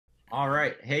All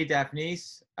right. Hey,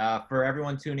 Dafnis. For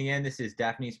everyone tuning in, this is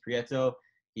Dafnis Prieto.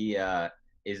 He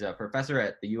is a professor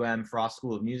at the Frost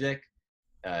School of Music.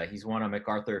 He's won a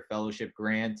MacArthur Fellowship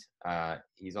grant.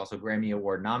 He's also Grammy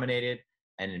Award nominated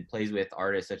and plays with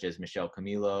artists such as Michelle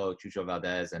Camilo, Chucho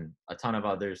Valdez, and a ton of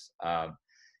others.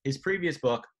 His previous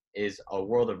book is A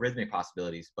World of Rhythmic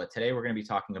Possibilities, but today we're going to be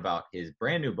talking about his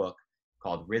brand new book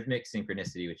called Rhythmic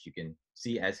Synchronicity, which you can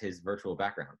see as his virtual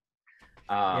background.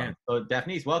 Yeah. So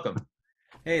Daphnis, welcome.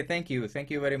 Hey, thank you. Thank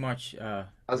you very much.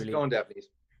 How's it Really, going, Dafnis?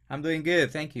 I'm doing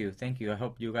good. Thank you. Thank you. I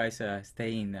hope you guys are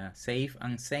staying safe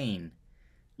and sane.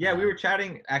 Yeah, we Uh, were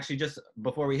chatting actually just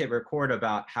before we hit record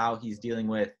about how he's dealing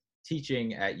with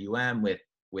teaching at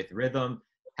with rhythm,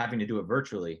 having to do it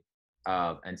virtually,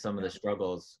 and some of yeah. the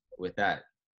struggles with that.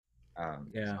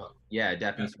 Yeah. So yeah, Yeah.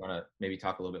 definitely want to maybe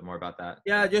talk a little bit more about that.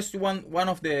 Yeah, just one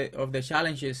of the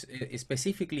challenges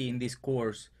specifically in this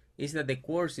course is that the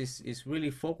course is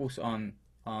really focused on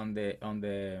the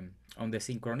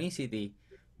synchronicity,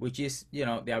 which is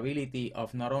the ability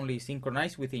of not only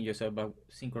synchronize within yourself but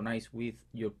synchronize with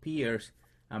your peers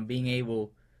and being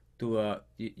able to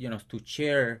to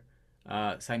share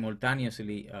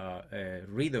simultaneously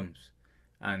rhythms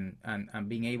and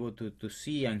being able to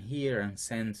see and hear and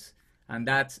sense, and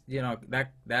that's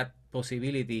that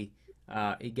possibility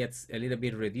it gets a little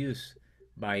bit reduced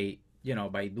by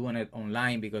by doing it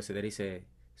online, because there is a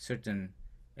certain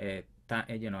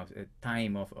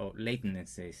time of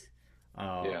latencies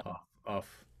uh, Yeah. of,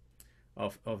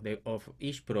 of of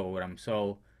each program.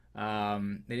 So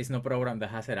there is no program that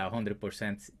has it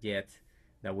 100% yet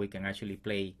that we can actually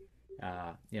play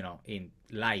in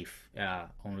live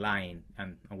online,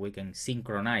 and we can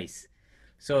synchronize.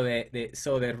 So the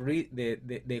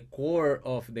core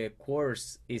of the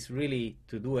course is really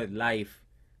to do it live,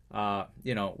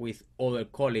 with other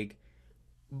colleague,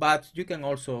 but you can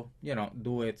also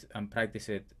do it and practice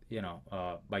it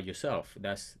by yourself.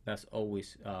 That's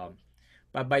always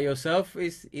but by yourself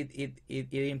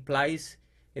it implies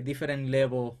a different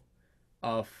level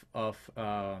of of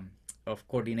um, of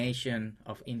coordination,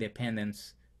 of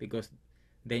independence, because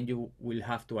then you will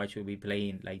have to actually be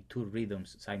playing like two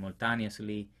rhythms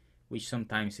simultaneously, which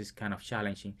sometimes is kind of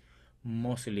challenging.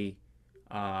 Mostly,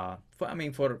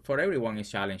 for everyone is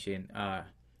challenging,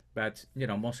 but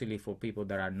mostly for people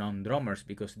that are non-drummers,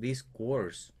 because this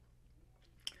course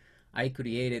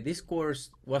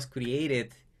was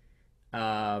created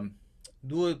um,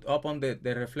 due upon the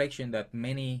reflection that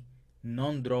many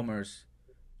non-drummers,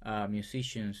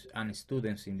 musicians and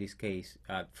students in this case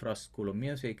at Frost School of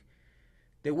Music,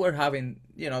 they were having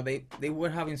they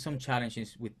were having some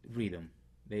challenges with rhythm.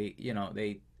 They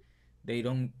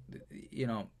don't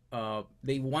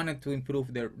they wanted to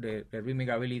improve their rhythmic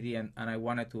ability, and I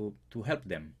wanted to help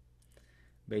them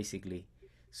basically.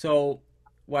 So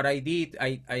what I did,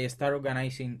 I started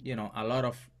organizing, a lot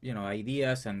of,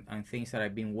 ideas and things that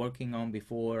I've been working on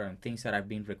before, and things that I've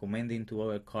been recommending to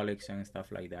other colleagues and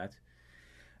stuff like that.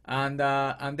 And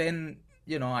then,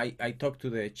 I talked to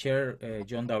the chair,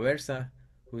 John Daversa,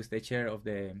 who's the chair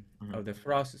Mhm. of the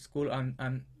Frost School,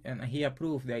 and he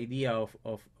approved the idea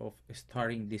of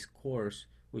starting this course,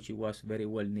 which it was very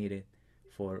well needed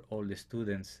for all the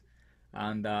students.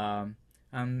 And um,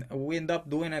 and we end up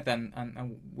doing it,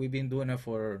 and we've been doing it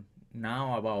for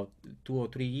now about 2 or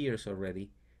 3 years already,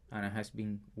 and it has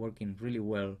been working really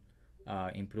well,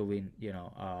 improving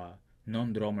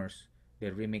non-drummers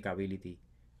their rhythmic ability,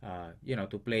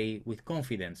 to play with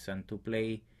confidence and to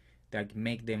play that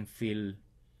make them feel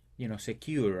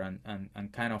secure,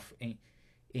 and kind of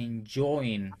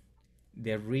enjoying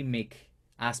the rhythmic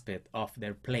aspect of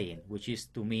their playing, which is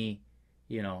to me,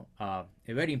 a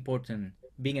very important.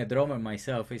 Being a drummer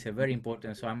myself is a very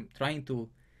important. So I'm trying to,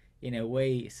 in a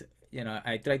way,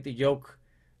 I try to joke,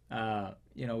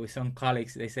 with some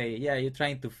colleagues. They say, "Yeah, you're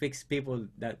trying to fix people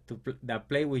that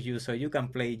play with you, so you can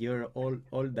play your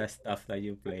all that stuff that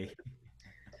you play."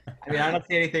 I mean, I don't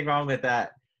see anything wrong with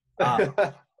that. Uh,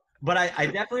 but I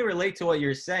definitely relate to what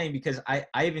you're saying because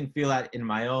I even feel that in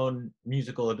my own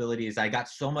musical abilities, I got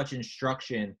so much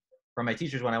instruction from my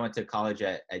teachers when I went to college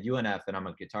at UNF, and I'm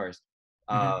a guitarist.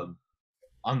 Hmm. Um,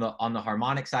 on the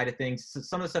harmonic side of things, so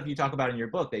some of the stuff you talk about in your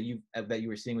book that you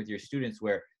were seeing with your students,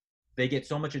 where they get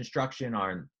so much instruction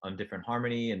on different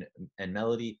harmony and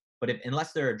melody, but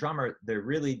unless they're a drummer, they're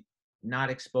really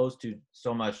not exposed to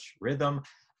so much rhythm.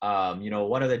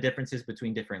 What are the differences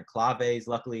between different claves?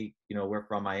 Luckily, we're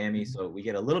from Miami, so we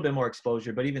get a little bit more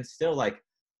exposure, but even still, like,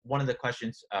 one of the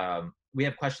questions, we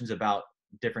have questions about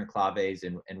different claves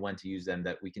and when to use them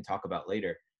that we can talk about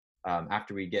later,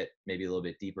 after we get maybe a little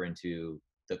bit deeper into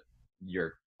the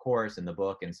your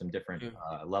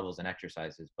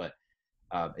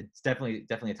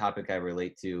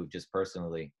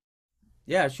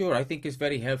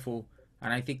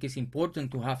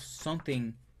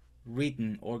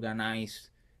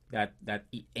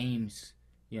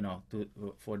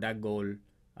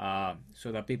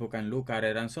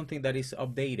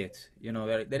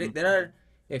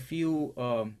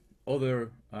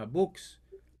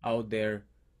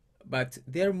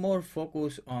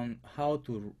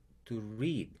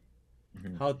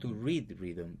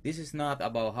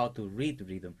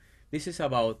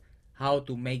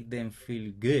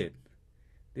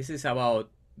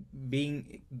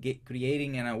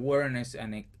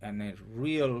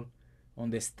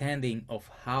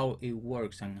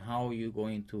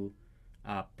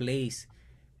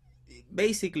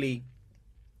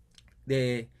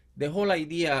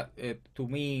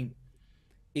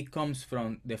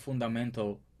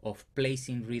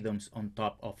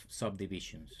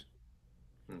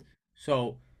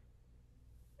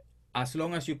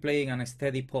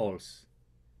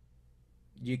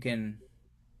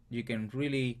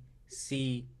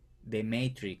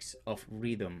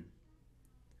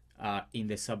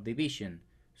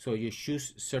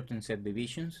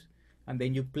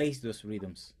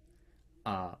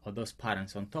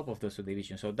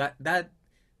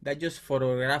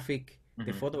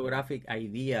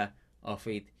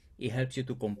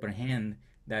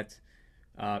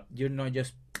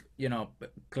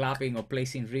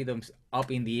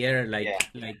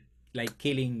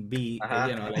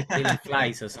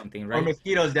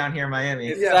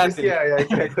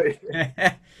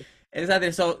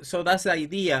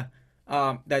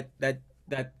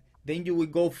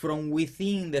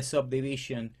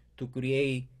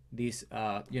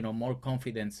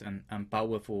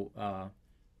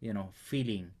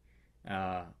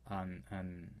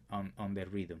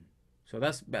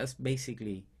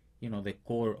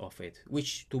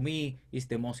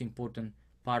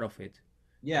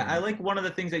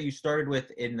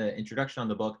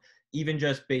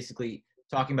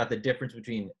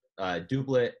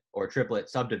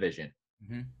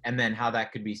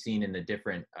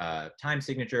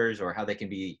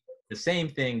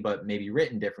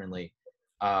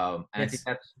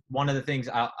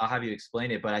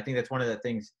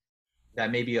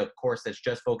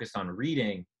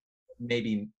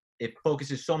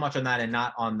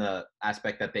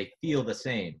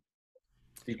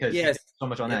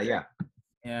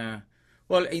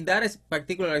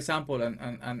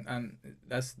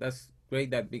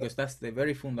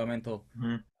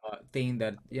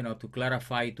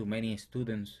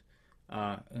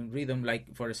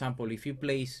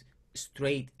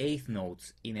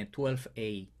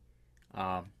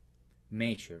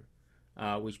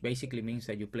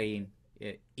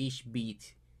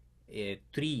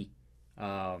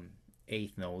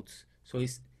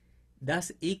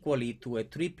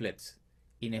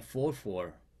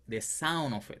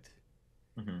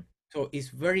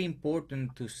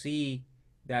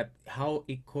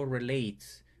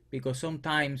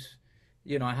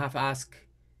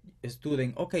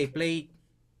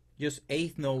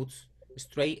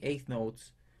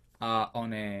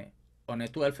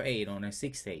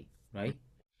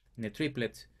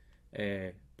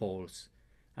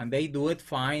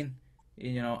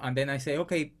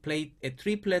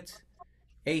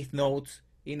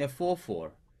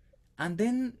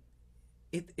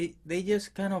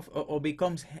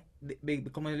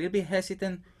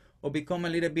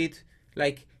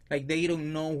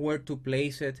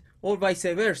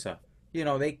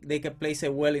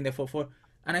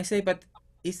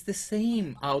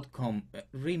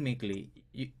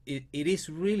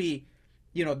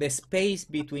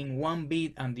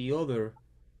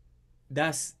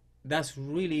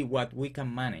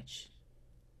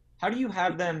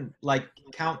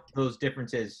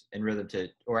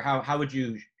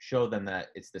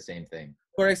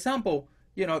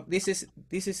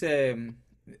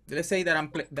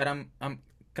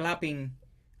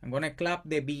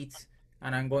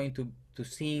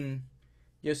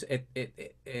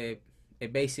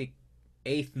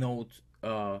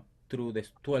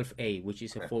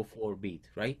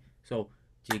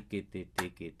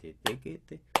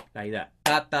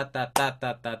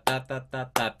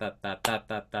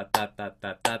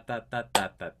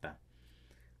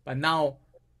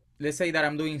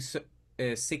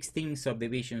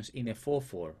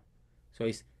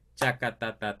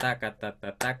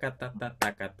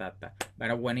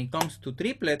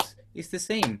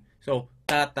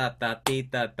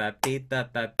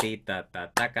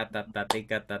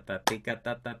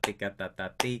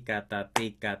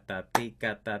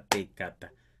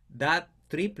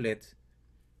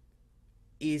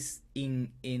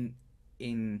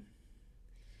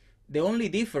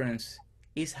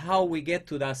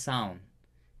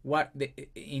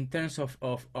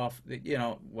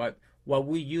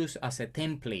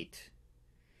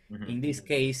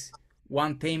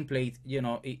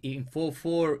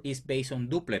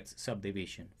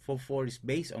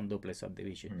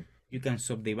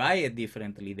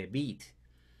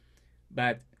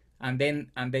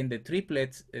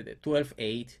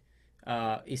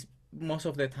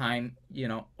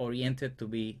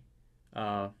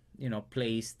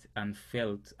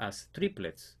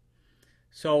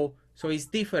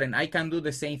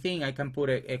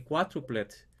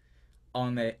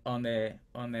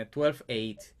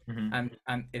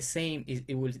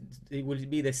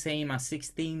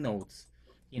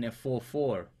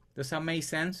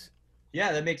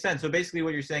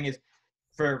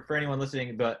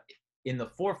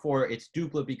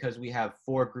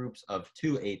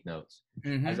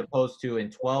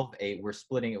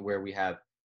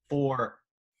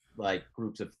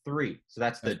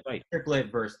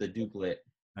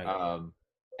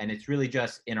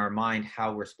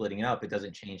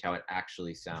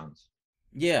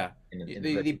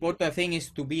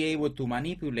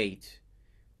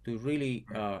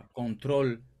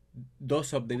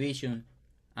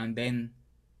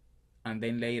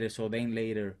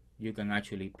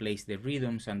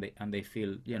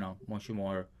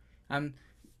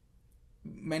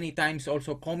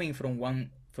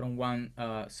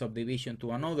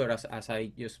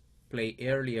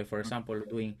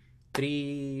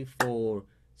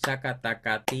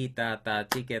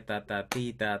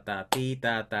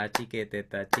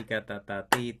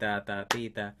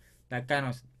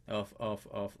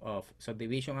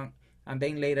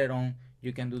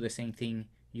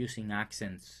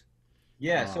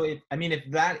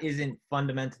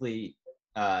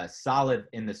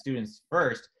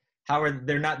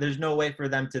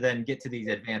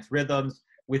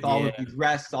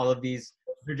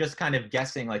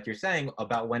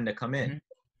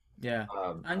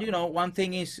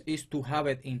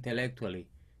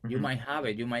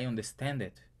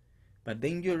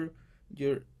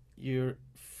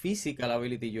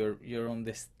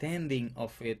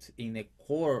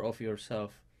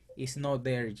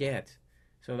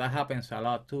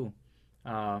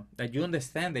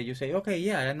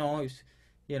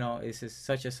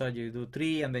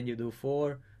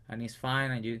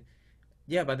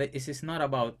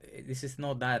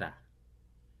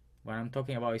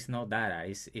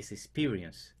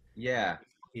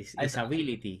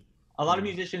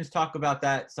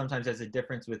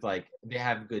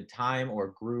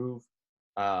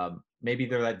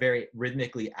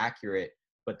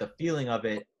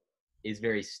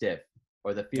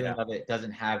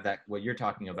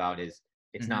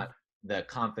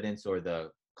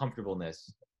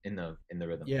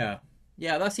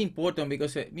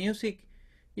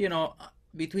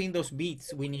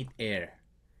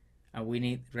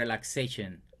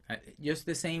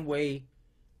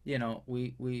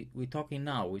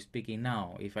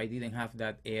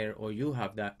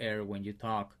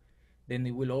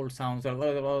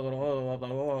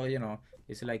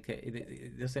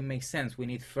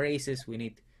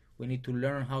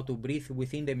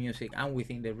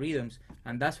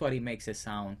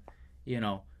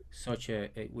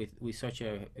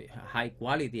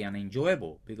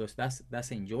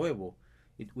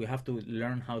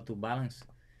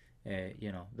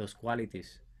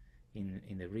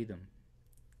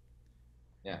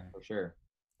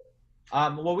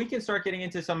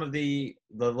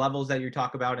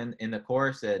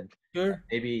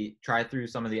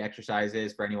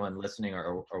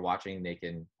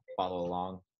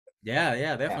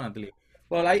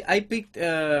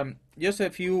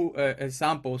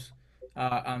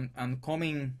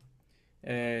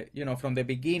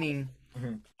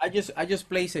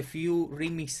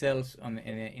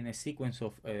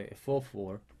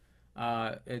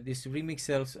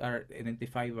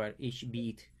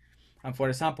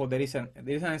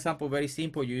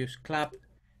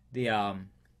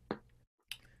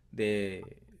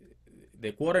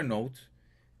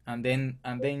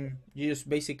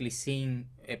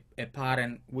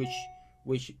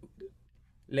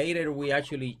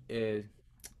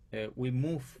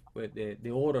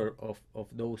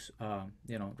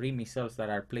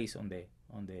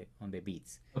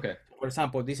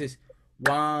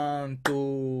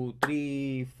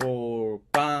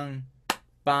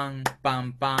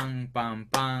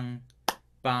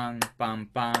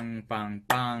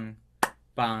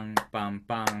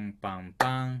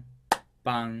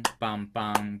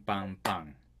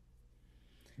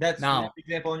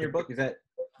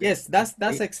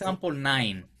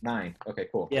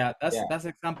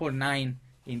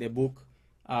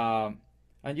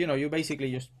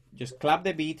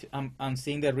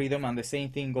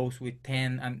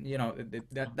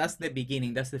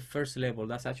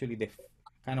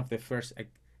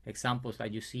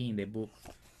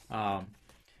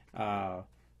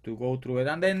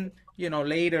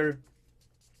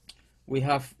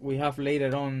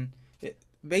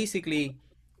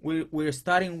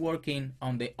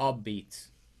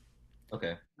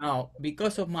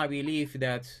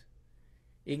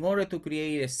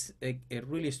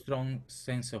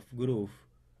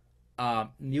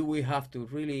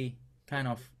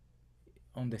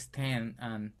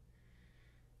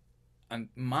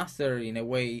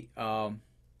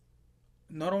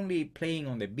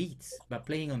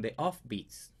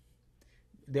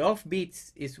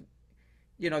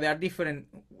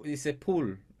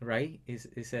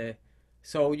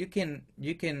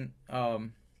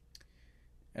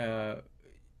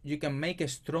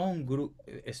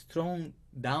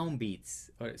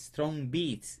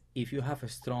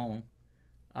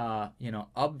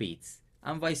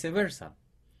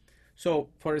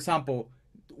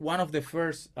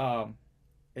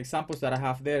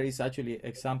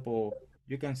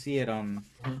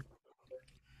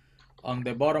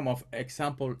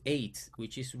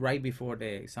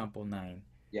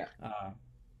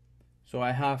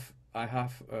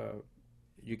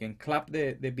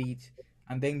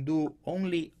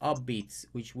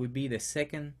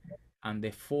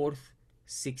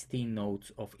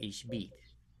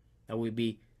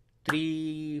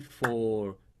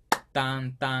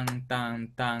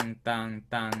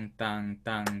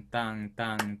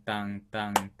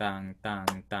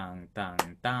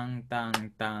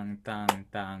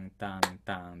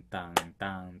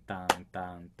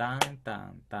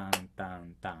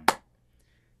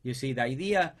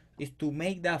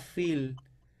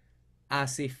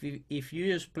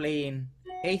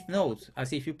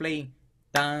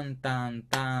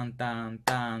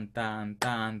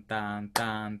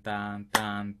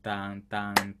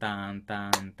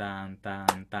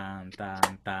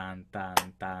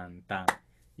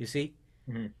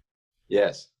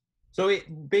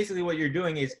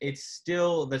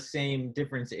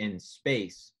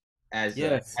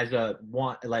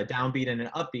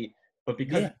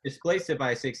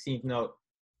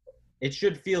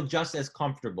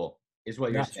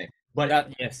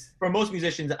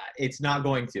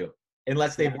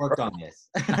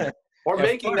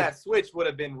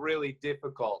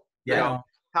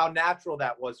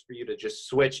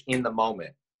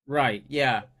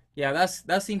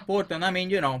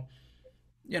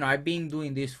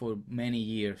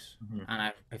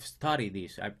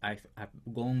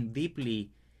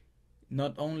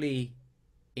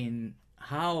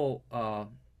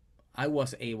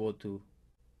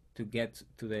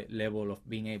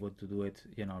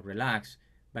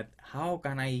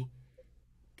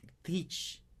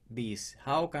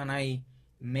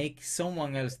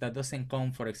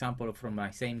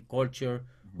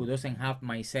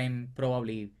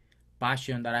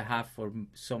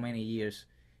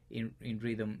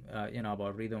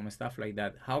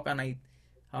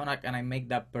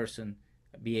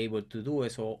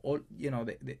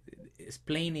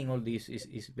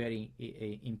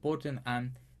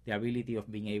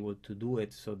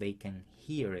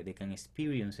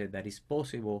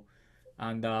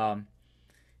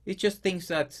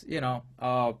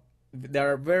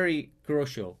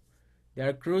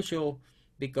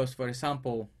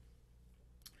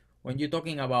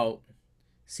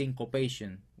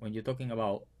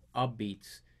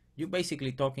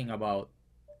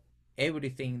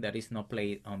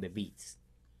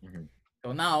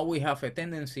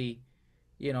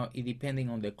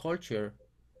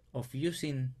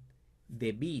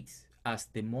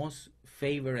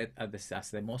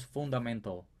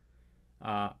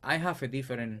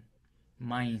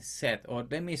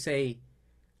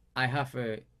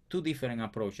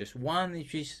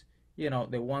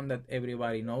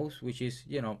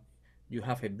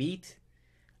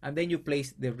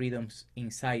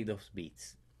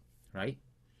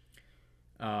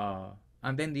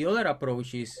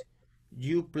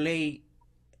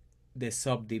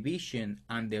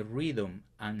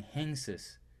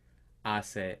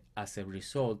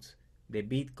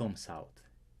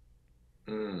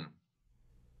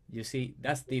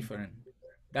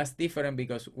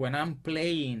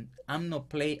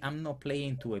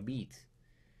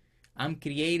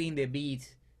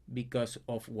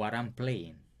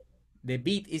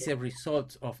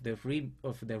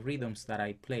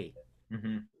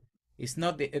It's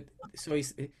not so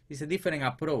it's a different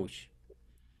approach,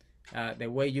 the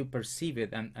way you perceive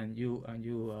it, and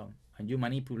you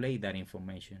manipulate that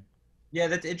information. Yeah,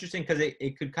 that's interesting because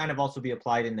it could kind of also be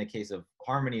applied in the case of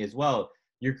harmony as well.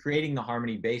 You're creating the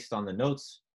harmony based on the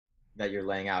notes that you're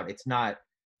laying out. It's not,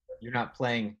 you're not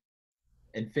playing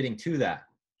and fitting to that.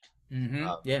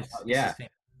 Yes, it's the Yeah, same.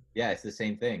 yeah, it's the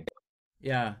same thing.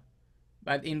 Yeah,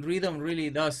 but in rhythm really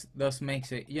does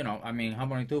makes it, I mean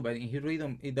harmony too, but in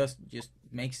rhythm it does just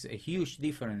makes a huge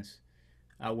difference,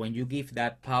 when you give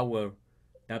that power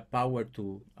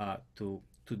to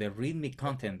the rhythmic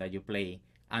content that you play,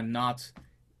 and not,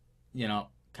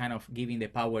 kind of giving the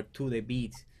power to the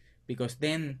beat, because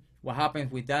then what happens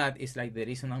with that is like there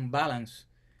is an unbalanced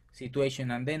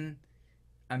situation, and then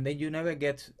you never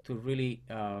get to really,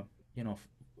 you know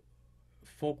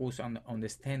focus on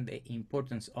understand the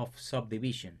importance of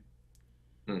subdivision.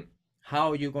 Hmm.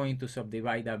 How you're going to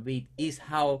subdivide that beat is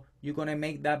how you're going to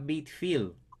make that beat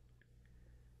feel.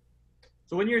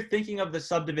 So when you're thinking of the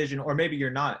subdivision, or maybe you're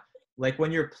not, like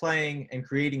when you're playing and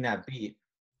creating that beat,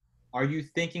 are you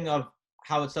thinking of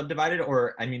how it's subdivided?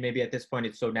 Or I mean, maybe at this point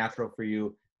it's so natural for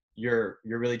you, you're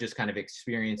really just kind of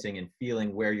experiencing and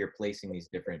feeling where you're placing these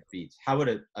different beats. How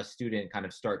would a student kind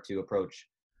of start to approach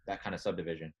that kind of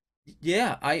subdivision?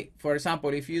 Yeah, for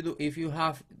example, if you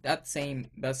have that same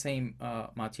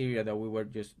material that we were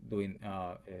just doing,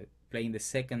 playing the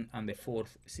second and the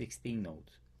fourth 16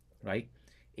 notes, right?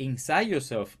 Inside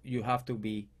yourself you have to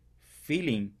be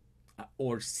feeling,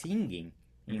 or singing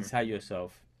inside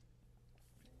yourself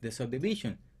the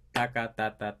subdivision. Taka ta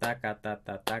ta taka ta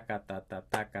ta taka ta ta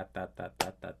taka ta ta ta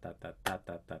ta ta ta ta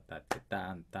ta ta ta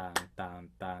tan tan tan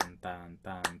tan tan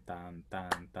tan tan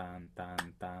tan tan tan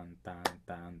tan tan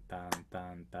tan tan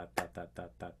tan ta ta ta ta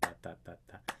ta ta ta ta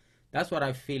ta. That's what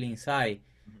I feel inside.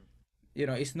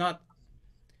 It's not.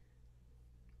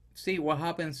 See, what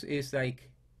happens is like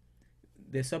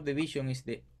the subdivision is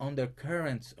the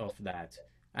undercurrents of that,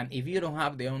 and if you don't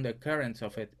have the undercurrents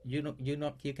of it, you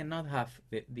cannot have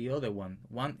the other one.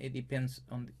 It depends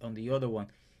on the other one,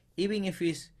 even if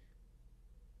it's,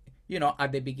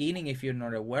 at the beginning, if you're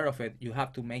not aware of it, you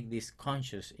have to make this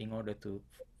conscious in order to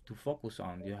focus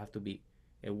on. You have to be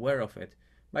aware of it,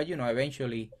 but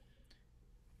eventually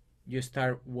you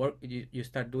start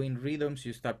doing rhythms,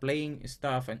 you start playing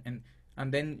stuff, and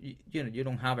then you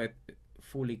don't have it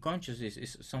fully conscious.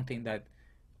 It's something that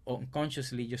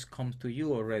unconsciously just comes to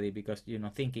you already, because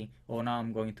thinking, oh, now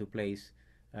I'm going to play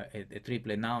a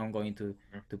triplet, now I'm going to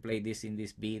play this in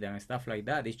this beat and stuff like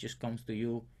that. It just comes to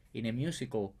you in a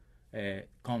musical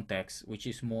context, which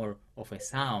is more of a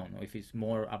sound. If it's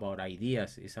more about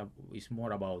ideas, it's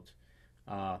more about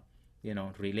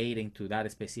relating to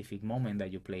that specific moment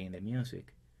that you play in the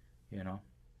music.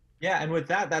 Yeah, and with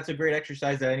that, that's a great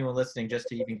exercise that anyone listening, just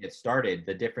to even get started,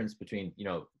 the difference between,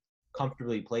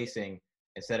 comfortably placing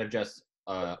instead of just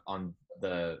on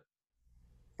the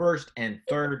first and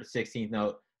third 16th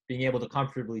note, being able to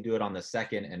comfortably do it on the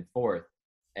second and fourth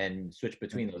and switch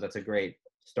between those. That's a great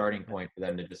starting point for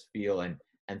them to just feel and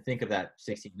think of that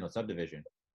 16th note subdivision.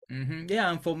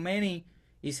 Yeah, and for many,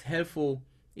 it's helpful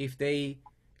if they,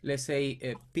 let's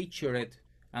say, picture it.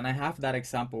 And I have that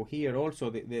example here also.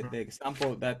 The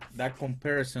example that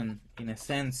comparison, in a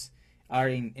sense, are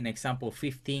in example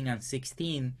 15 and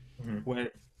 16,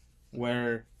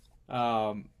 where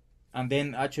and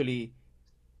then actually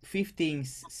 15,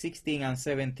 16, and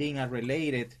 17 are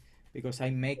related, because I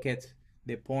make it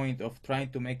the point of trying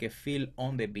to make a feel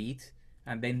on the beat,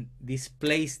 and then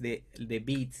displace the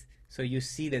beat, so you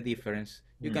see the difference.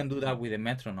 You can do that with a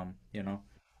metronome,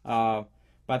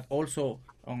 but also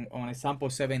on example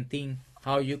 17,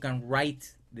 how you can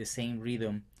write the same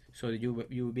rhythm, so that you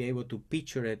will be able to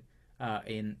picture it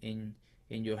in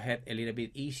your head a little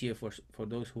bit easier for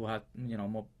those who have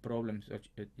more problems, or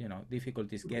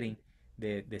difficulties getting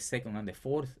the second and the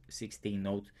fourth 16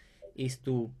 note, is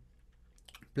to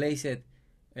place it,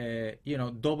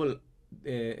 double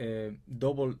the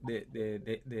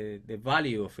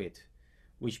value of it,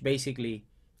 which basically,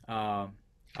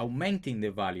 augmenting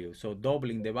the value, so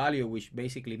doubling the value, which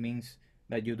basically means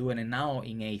that you're doing it now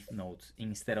in eighth notes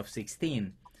instead of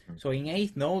 16. So in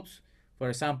eighth notes, for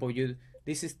example,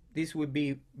 this would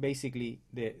be basically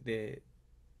the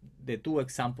two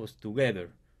examples together,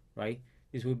 right?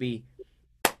 This would be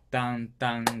tan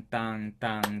tan tan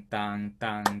tan tan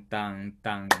tan tan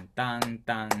tan tan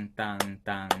tan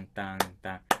tan tan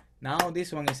tan. Now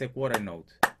this one is a quarter note,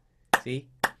 see,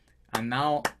 and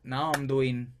now I'm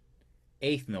doing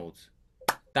eighth notes.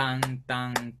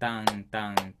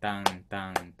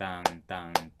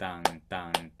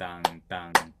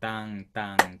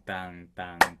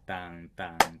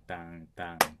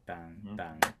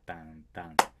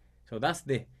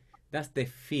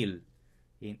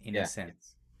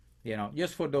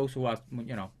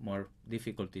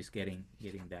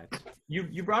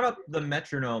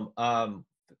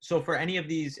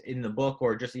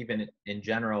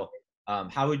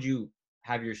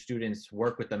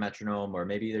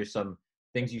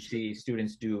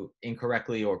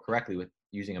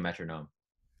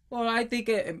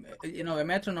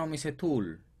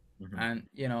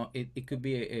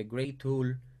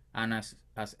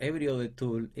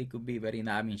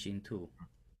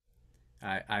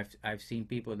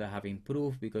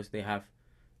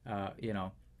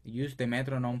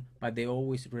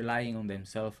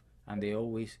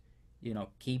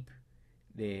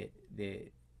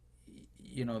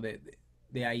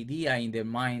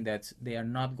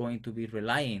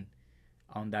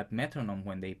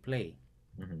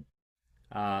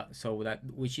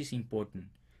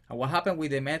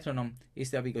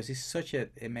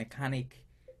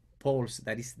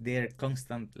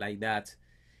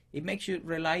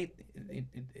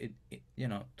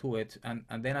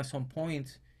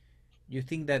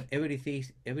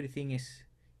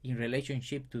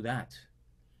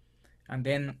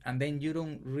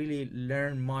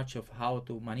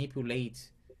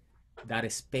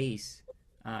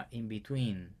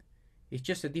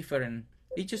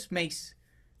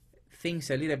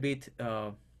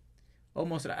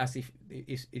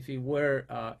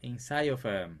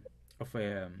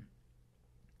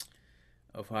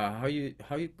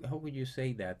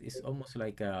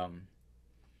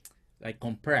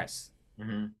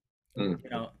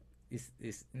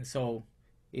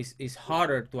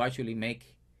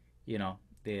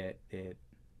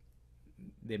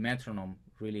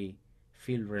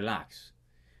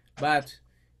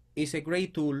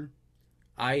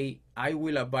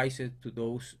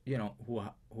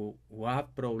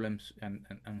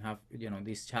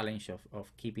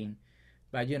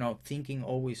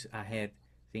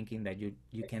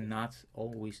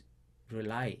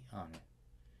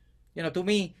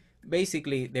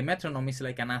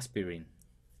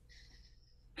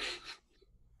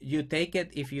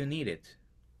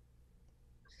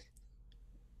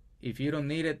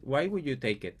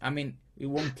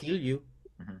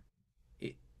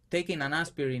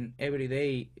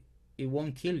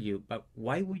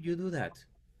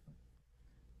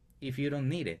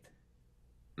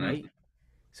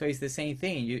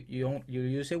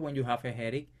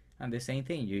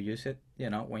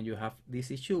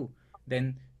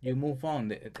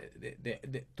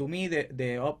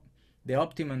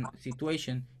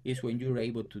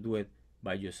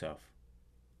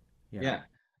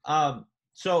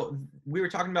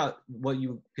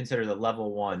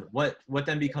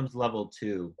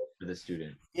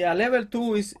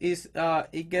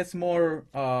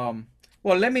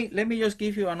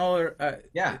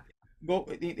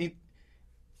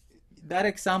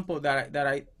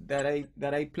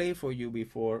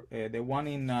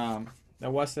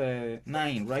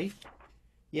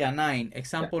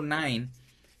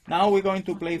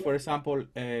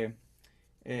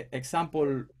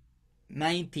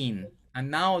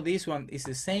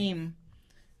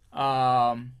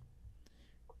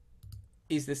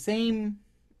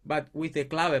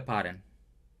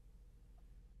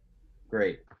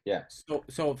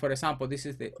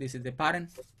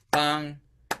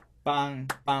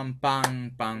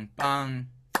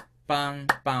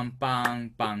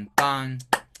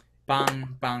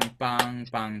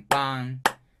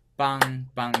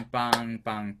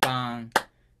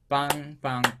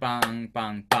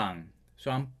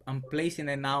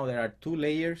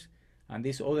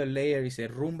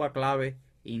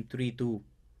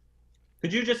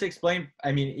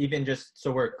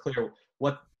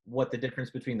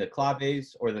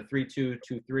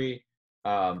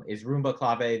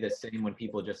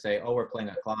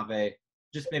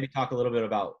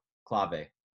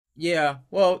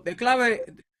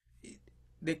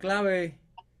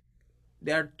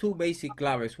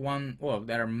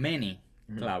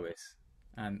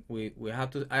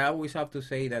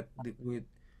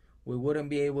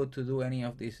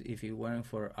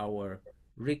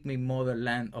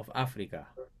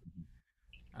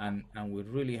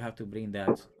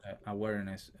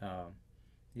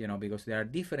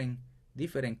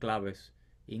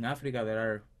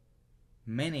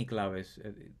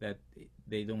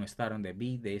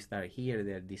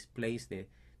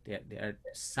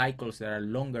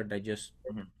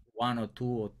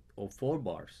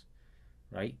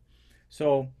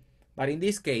 But in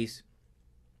this case,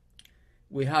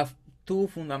 we have two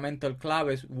fundamental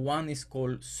claves. One is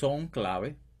called son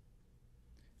clave,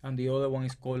 and the other one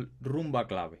is called rumba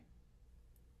clave.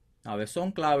 Now the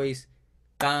son clave is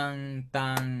tan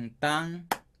tan tan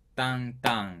tan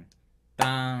tan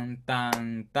tan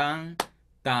tan tan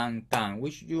tan tan,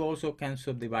 which you also can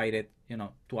subdivide it,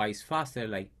 twice faster,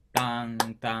 like tan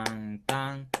tan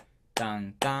tan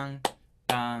tan tan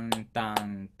tan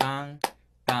tan tan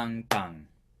tan tan.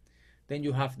 Then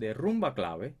you have the rumba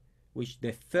clave, which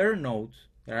the third note,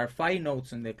 there are 5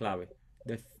 notes in the clave.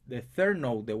 The third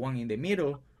note, the one in the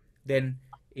middle, then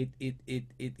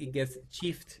it gets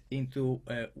shifted into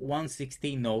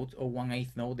 1/16 note or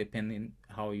 1/8 note, depending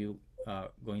how you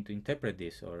going to interpret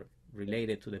this or relate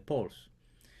it to the pulse.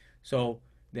 So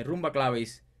the rumba clave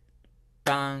is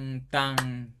tan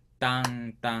tan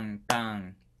tan tan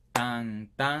tan tan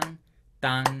tan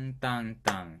tan tan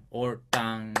tan, or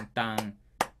tan tan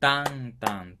tan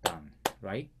tan tan,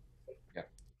 right? Yeah.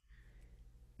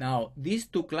 Now these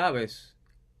two claves,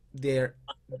 they're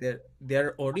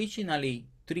they're originally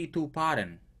 3/2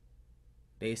 pattern.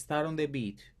 They start on the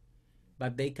beat,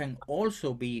 but they can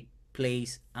also be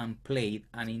placed and played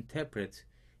and interpreted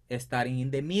starting in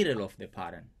the middle of the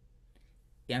pattern.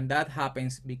 And that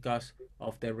happens because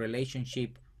of the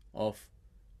relationship of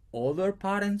other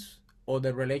patterns, or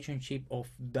the relationship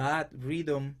of that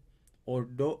rhythm, or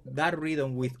that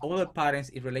rhythm with other patterns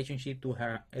in relationship to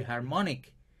a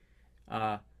harmonic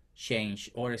uh,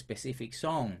 change or a specific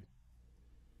song.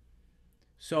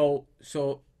 So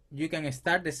you can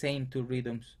start the same two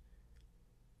rhythms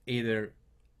either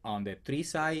on the 3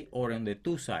 side or on the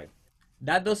 2 side.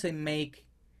 That doesn't make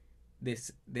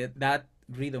that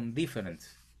rhythm different.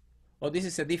 Oh, this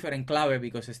is a different clave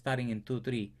because it's starting in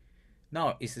 2/3.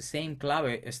 No, it's the same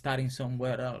clave starting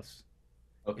somewhere else.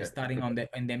 Okay. Starting on the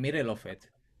in the middle of it.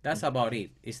 That's about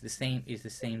it. It's the same. It's the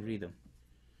same rhythm.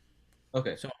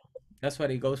 Okay. So that's what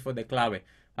it goes for the clave.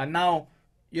 And now,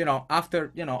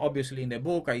 after, obviously in the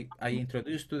book, I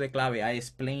introduced to the clave. I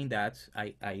explain that.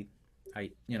 I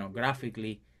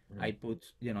graphically, I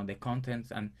put, the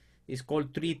contents, and it's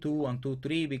called 3/2 and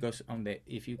 2/3 because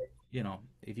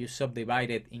if you subdivide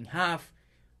it in half,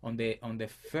 on the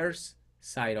first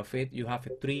side of it, you have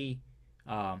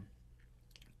um,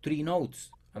 3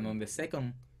 notes, and on the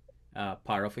second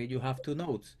part of it, you have 2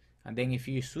 notes. And then if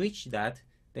you switch that,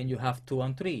 then you have 2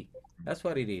 and 3. That's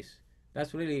what it is.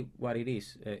 That's really what it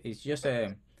is. It's just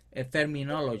a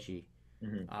terminology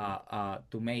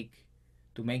to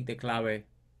make the clave,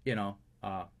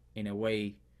 in a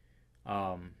way,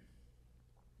 um,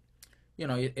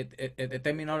 a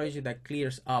terminology that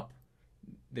clears up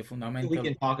the We fundamental.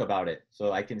 can talk about it,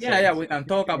 so I can Yeah, say yeah, we can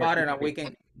talk more about it, and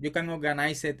clearly. you can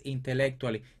organize it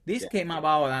intellectually. This Yeah. came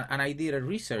about, and I did a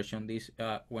research on this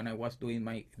when I was doing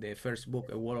the first book,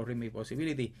 A World of Rhythmic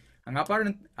Possibility, and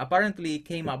apparently it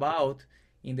came about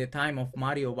in the time of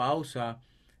Mario Bauza,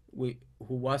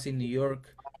 who was in New York,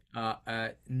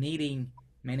 needing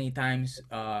many times,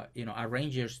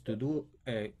 arrangers to do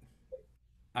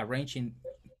arranging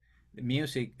the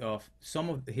music of some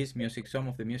of his music, some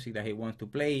of the music that he wants to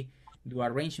play, do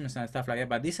arrangements and stuff like that.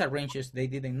 But these arrangers, they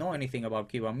didn't know anything about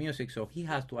Cuban music, so he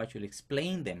has to actually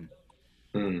explain them.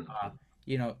 Mm.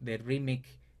 The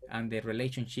rhythmic and the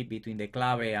relationship between the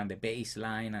clave and the bass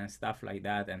line and stuff like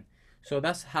that. And so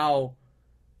that's how,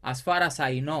 as far as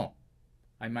I know,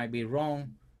 I might be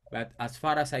wrong, but as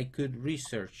far as I could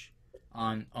research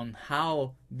on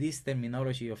how this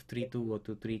terminology of 3/2 or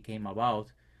 2/3 came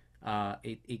about,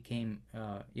 it came,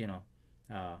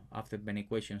 after many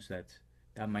questions, that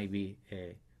might be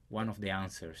one of the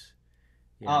answers.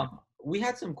 We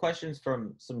had some questions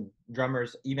from some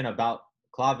drummers even about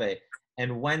clave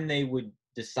and when they would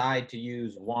decide to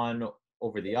use one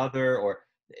over the other, or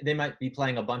they might be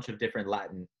playing a bunch of different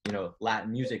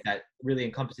Latin music that really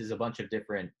encompasses a bunch of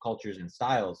different cultures and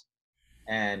styles,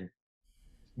 and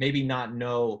maybe not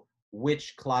know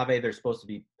which clave they're supposed to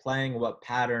be playing, what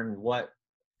pattern, what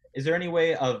is there any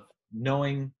way of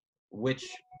knowing which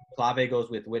clave goes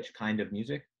with which kind of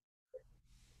music?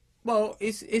 Well,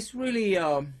 it's really,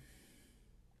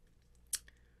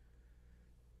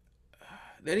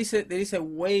 there is a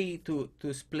way to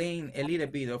explain a little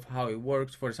bit of how it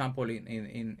works. For example,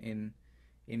 in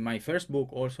my first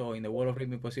book, also in the World of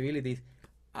Rhythmic Possibilities,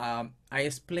 I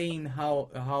explain how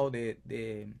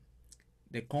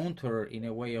the contour, in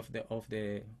a way, of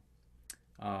the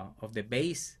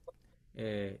bass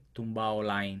tumbao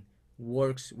line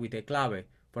works with the clave.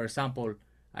 For example,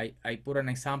 I put an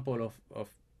example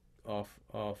of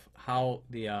how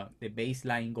the bass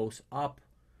line goes up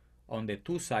on the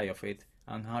 2 side of it,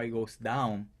 and how it goes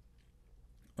down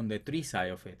on the 3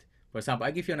 side of it. For example,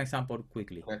 I give you an example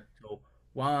quickly. Okay. So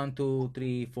 1, 2,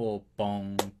 3, 4,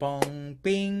 pong, pong,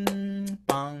 ping,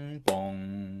 pong,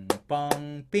 pong,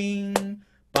 pong, ping,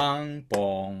 pong,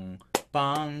 pong,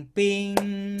 pong,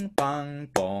 ping, pong,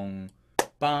 pong,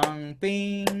 pong,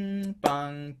 ping,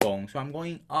 pong, pong. So I'm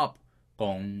going up.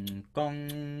 Gong,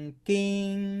 gong,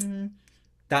 king,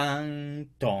 tang,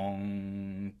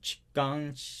 tong, ch,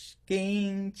 gong, ch,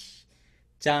 king, ch,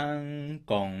 chang,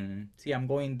 gong. See, I'm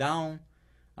going down,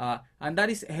 and that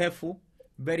is helpful,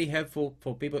 very helpful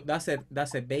for people. That's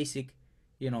a basic,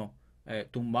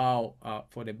 tumbao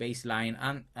for the bass line,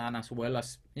 and as well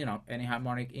as any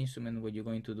harmonic instrument where you're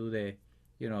going to do the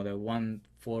 1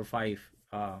 4 5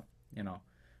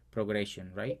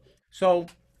 progression, right? So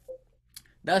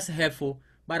that's helpful.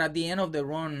 But at the end of the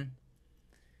run,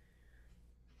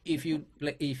 if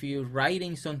you're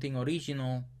writing something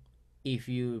original, if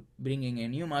you bringing a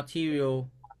new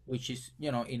material which is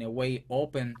in a way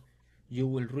open, you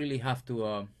will really have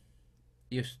to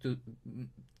just to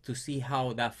see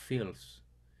how that feels.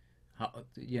 How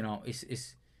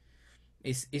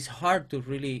it's hard to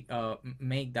really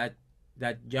make that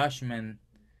judgment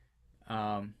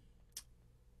um,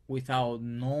 without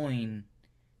knowing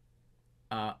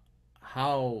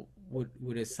how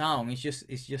would it sound. It's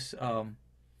just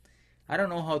I don't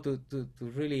know how to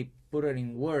really put it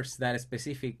in words, that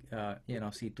specific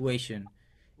situation.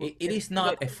 It is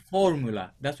not a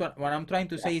formula. That's what I'm trying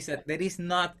to say, is that there is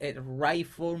not a right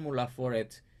formula for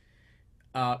it,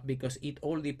 because it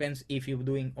all depends. If you're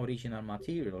doing original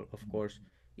material, of course,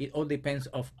 it all depends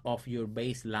of your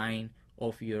bass line,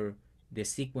 of your the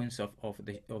sequence of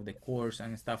the chords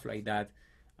and stuff like that,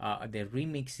 the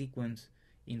remix sequence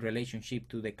in relationship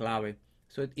to the clave.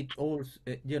 So it all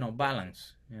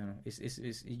balance.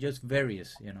 It just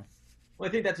varies. Well,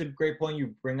 I think that's a great point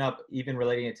you bring up, even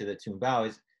relating it to the tumbao,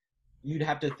 is you'd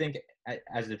have to think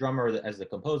as the drummer or as the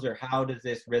composer, how does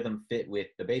this rhythm fit with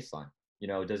the bass line?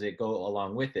 Does it go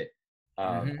along with it?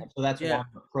 Mm-hmm. So that's Yeah. one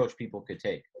approach people could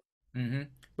take. Mm-hmm.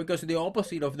 Because the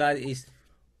opposite of that is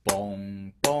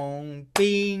pong pong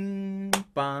ping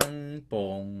pong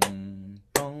pong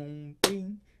pong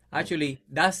ping. Actually,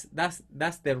 that's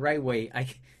the right way.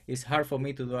 It's hard for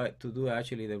me to do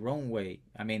actually the wrong way.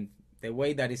 I mean, the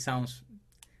way that it sounds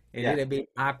a Yeah, little bit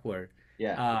awkward.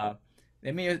 yeah. Uh,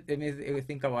 let me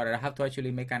think about it. I have to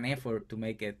actually make an effort to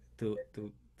make it to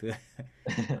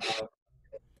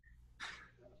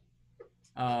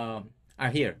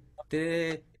here.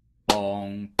 The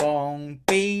pong pong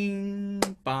ping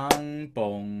pong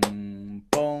pong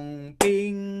pong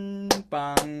ping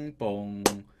pong pong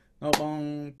no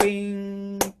pong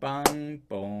ping pong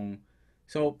pong.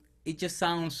 So it just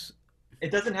sounds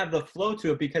It doesn't have the flow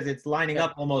to it because it's lining yeah,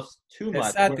 up almost too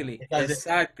much. Where exactly, it doesn't.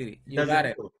 exactly. It You doesn't got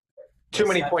it. move. Too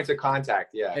many Exactly. points of contact.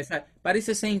 Yeah. Exactly. But it's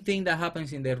the same thing that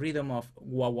happens in the rhythm of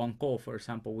guaguancó, for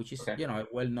example, which is Okay. a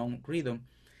well-known rhythm.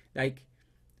 Like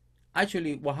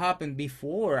actually what happened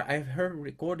before, I've heard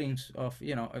recordings of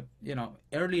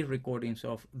early recordings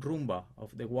of rumba,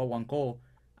 of the guaguancó,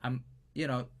 and you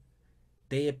know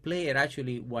they played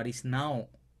actually what is now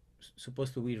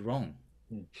supposed to be wrong,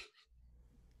 Hmm.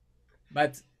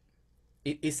 but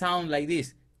it sounds like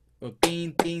this: con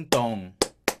ting ting tong,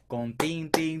 con ting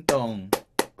ting tong,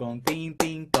 con ting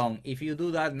ting tong. If you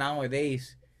do that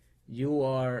nowadays, you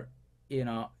are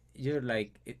you're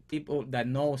like people that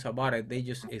knows about it, they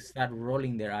just start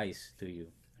rolling their eyes to you,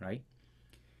 right?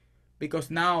 Because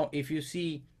now if you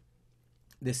see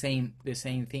the same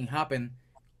thing happen,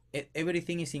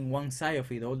 everything is in one side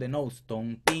of it, all the notes,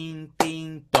 tong ting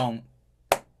ting tong,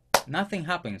 nothing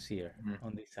happens here Mhm.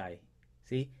 on this side.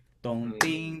 See, tong Mm.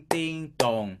 ting ting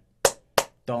tong,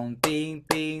 tong ting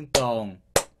ting tong.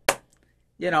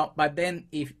 But then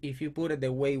if you put it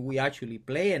the way we actually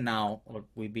play it now, or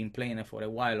we've been playing it for a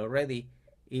while already,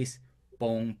 is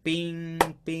pong ping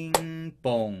ping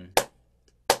pong,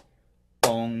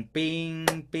 pong ping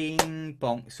ping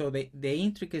pong. So the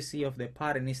intricacy of the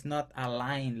pattern is not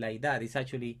aligned like that. It's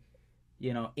actually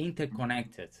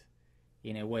interconnected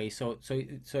in a way. So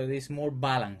there's more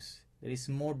balance. There is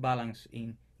more balance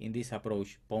in this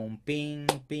approach. Pong ping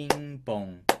ping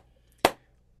pong,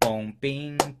 pong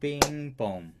ping ping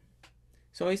pong.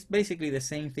 So it's basically the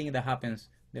same thing that happens,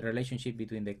 the relationship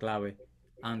between the clave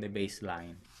and the bass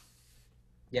line.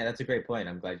 Yeah, that's a great point.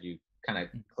 I'm glad you kind of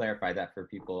clarified that for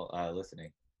people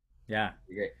listening. Yeah.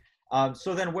 Great.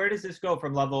 So then where does this go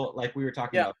from level, like we were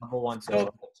talking Yeah. about, level one to So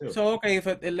level two? so okay, if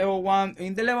at the level one,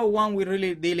 in the level one, we're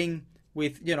really dealing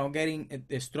with getting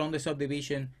the strongest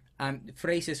subdivision and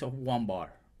phrases of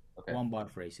Okay. 1 bar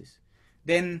phrases.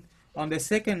 Then on the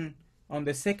second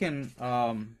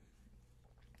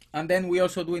and then we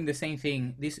also doing the same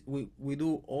thing. This we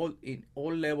do all in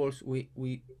all levels. We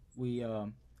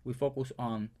focus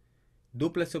on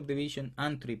duplet subdivision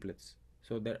and triplets.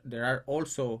 So there are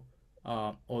also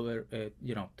other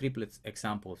triplets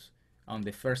examples on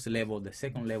the first level, the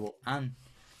second level, and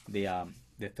the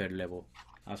third level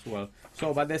as well.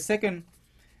 So, but the second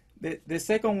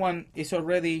one is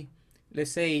already,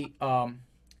 let's say,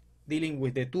 dealing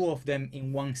with the two of them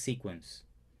in one sequence.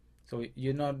 So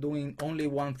you're not doing only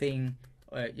one thing,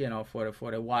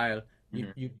 for a while.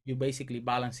 You basically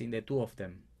balancing the two of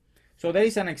them. So there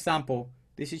is an example.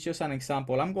 This is just an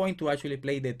example. I'm going to actually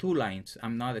play the two lines.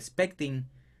 I'm not expecting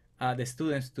the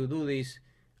students to do this.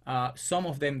 Some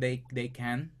of them they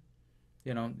can.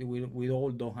 We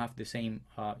all don't have the same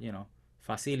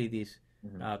facilities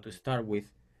to start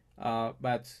with.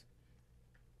 But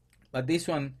this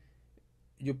one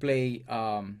you play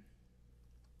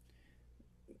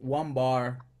one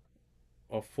bar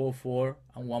of 4/4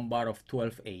 and one bar of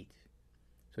 12/8.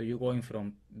 So you're going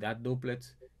from that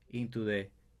duplet into the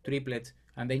triplet,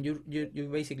 and then you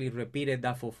basically repeated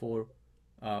that 4/4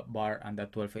 bar and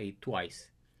that 12/8 twice.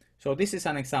 So this is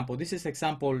an example. This is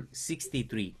example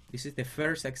 63. This is the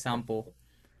first example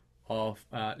of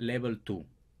level 2,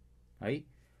 right?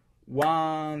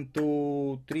 1,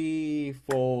 2, 3,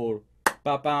 4.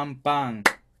 Pa pam pam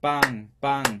pam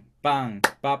pam pam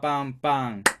pa pam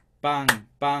pam pam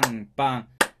pam pam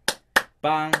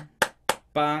pam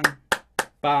pam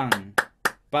pam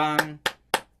pam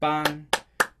pam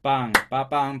pam pa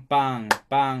pam pam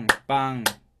pam pam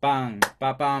pam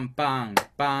pa pam pam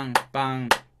pam pam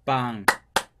pam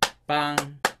pam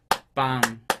pam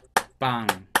pam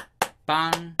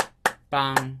pam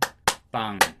pam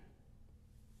pam.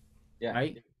 Yeah.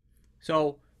 Right?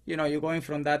 So, you're going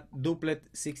from that duplet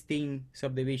 16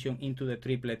 subdivision into the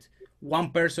triplet.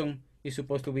 One person is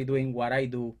supposed to be doing what I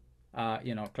do,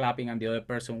 clapping, and the other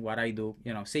person what I do,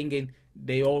 singing.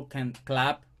 They all can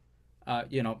clap.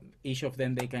 Each of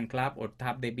them they can clap or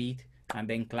tap the beat and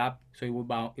then clap. So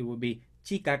it would be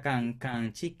chica can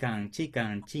chican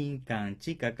chican chincan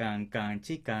chica can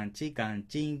chican chican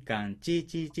chincan chi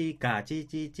chi chica chi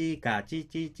chi chica chi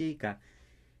chi chica.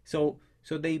 So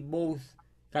they both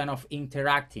kind of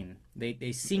interacting.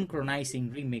 They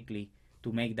synchronizing rhythmically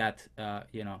to make that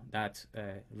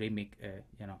rhythmic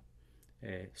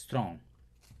strong.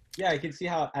 Yeah, I can see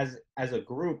how as a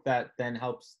group that then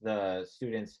helps the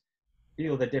students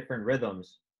feel the different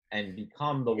rhythms and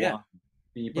become the Yeah. one.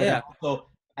 But Yeah. also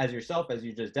as yourself, as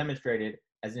you just demonstrated,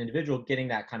 as an individual, getting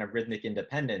that kind of rhythmic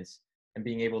independence and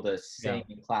being able to sing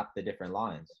and clap the different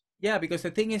lines. Yeah, because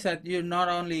the thing is that you're not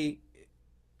only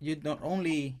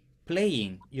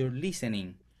playing, you're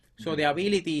listening. So the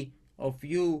ability of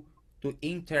you to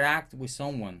interact with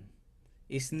someone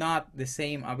is not the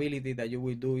same ability that you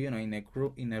will do,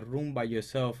 in a room by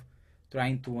yourself,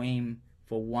 trying to aim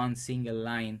for one single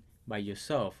line by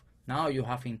yourself. Now you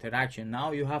have interaction.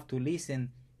 Now you have to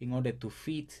listen in order to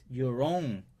fit your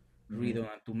own rhythm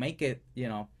and to make it,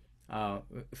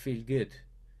 feel good.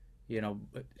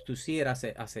 To see it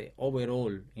as a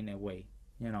overall in a way.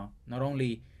 Not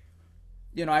only,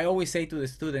 I always say to the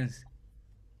students,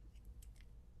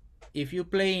 if you're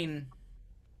playing,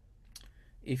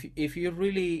 if you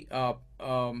really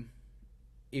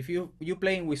if you're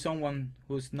playing with someone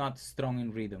who's not strong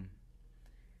in rhythm,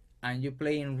 and you're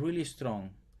playing really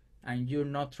strong, and you're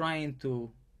not trying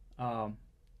to um,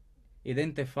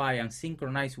 identify and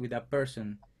synchronize with that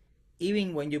person,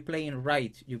 even when you're playing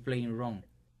right, you're playing wrong.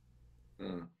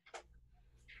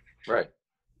 Right.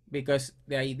 Because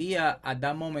the idea at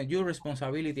that moment, your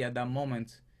responsibility at that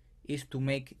moment, is to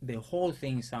make the whole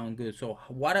thing sound good. So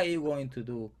what are you going to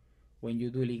do when you're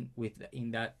dealing with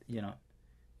in that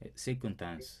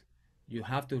circumstance? You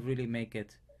have to really make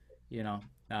it,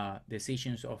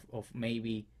 decisions of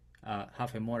maybe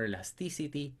have a more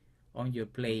elasticity on your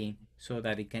playing, so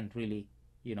that it can really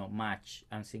match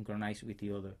and synchronize with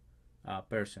the other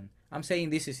person. I'm saying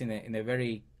this is in a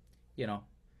very you know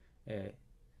uh,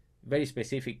 very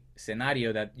specific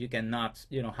scenario, that you cannot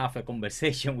have a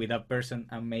conversation with that person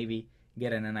and maybe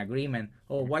get an agreement.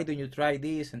 Oh, why don't you try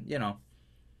this? And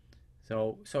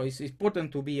so it's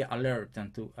important to be alert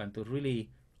and to really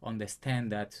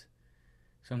understand that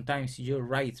sometimes you're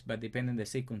right, but depending on the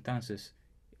circumstances,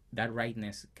 that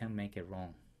rightness can make it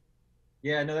wrong.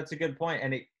 Yeah, no, that's a good point.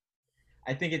 And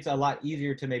I think it's a lot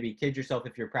easier to maybe kid yourself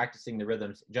if you're practicing the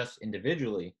rhythms just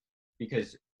individually,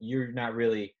 because you're not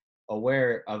really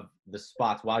aware of the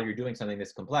spots while you're doing something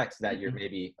this complex that you're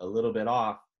maybe a little bit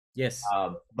off. Yes.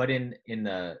 But in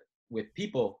the with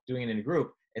people doing it in a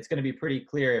group, it's going to be pretty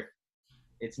clear if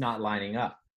it's not lining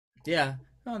up. Yeah,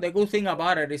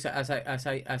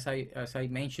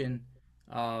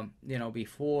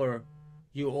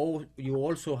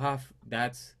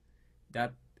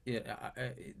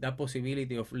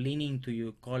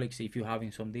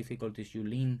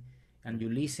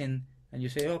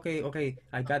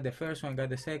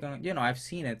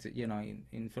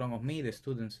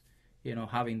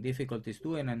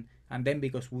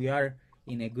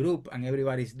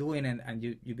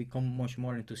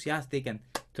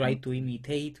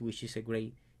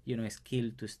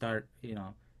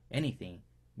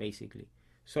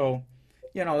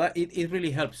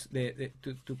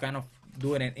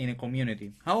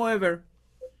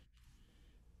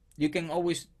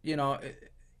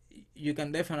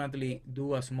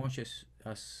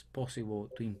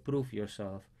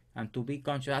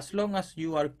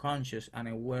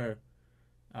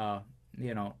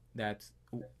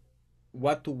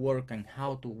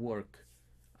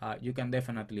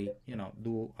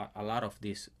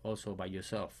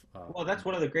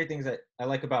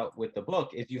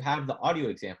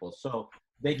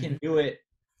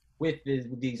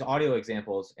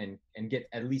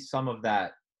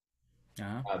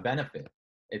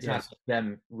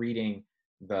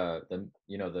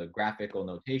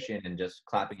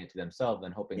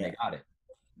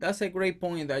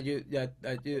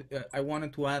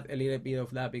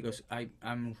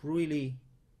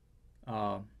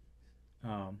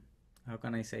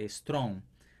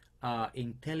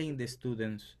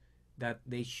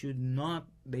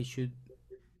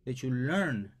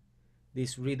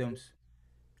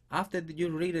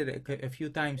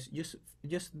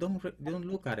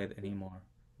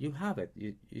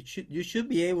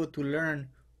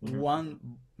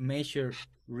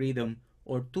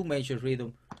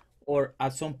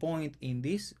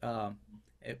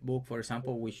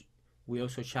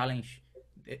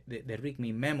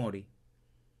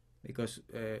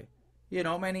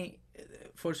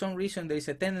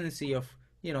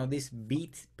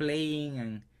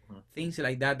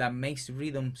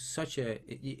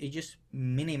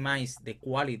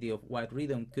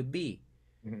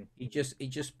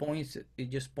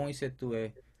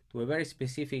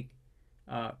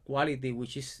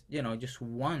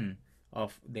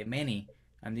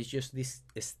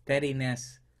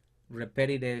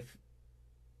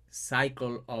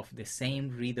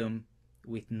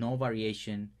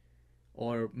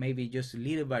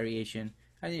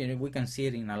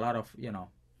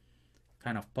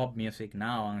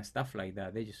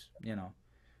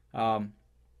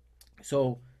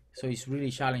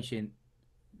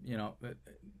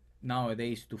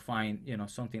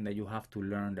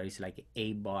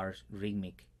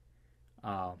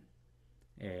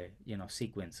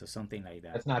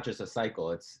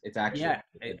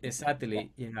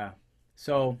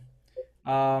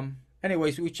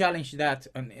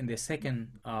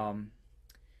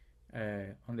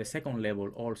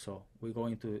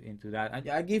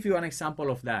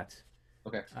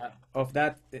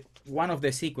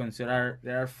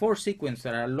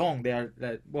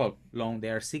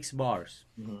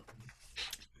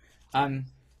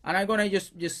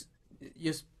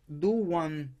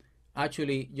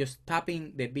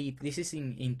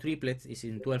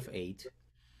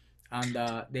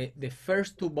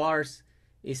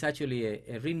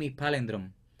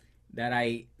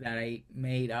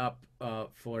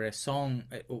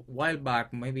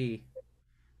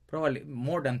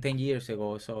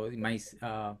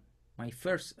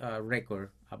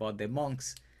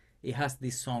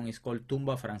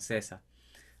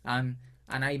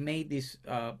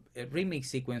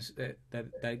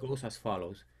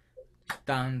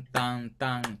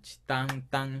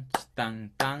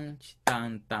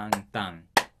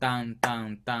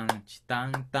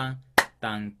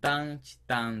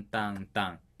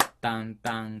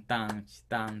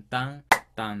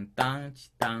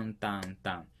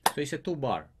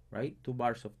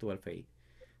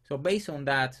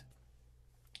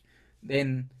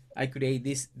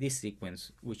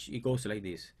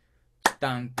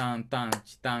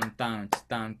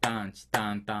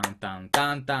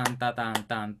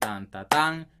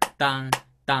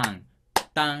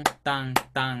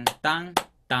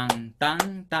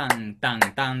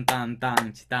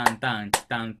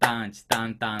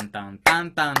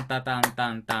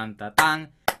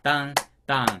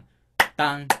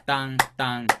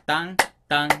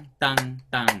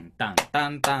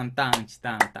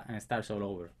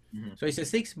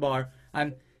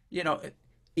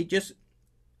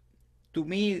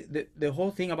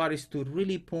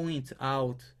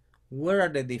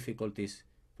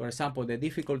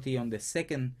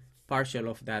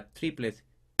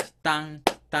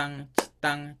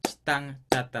 tang,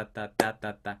 ta ta ta ta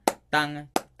ta ta, tang,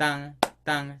 tang,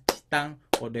 tang, tang.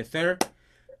 Or the third,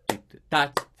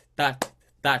 touch, touch,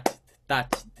 touch,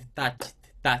 touch, touch,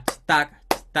 touch, tack,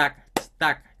 tack,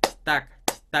 tack, tack,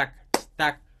 tack,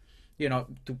 tack. You know,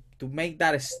 to make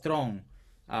that strong,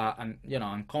 and you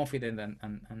know, and confident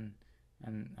and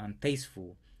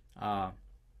tasteful.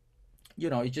 You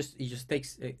know, it just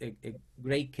takes a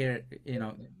great care, you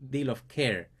know, deal of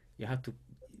care. You have to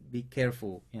be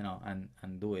careful, you know,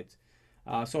 and do it.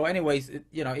 So anyways,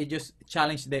 you know, it just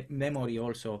challenged the memory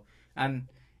also, and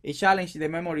it challenged the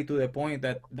memory to the point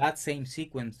that that same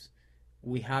sequence,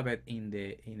 we have it in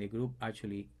the group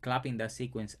actually clapping that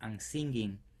sequence and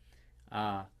singing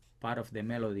uh, part of the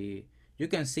melody. You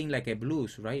can sing like a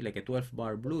blues, right? Like a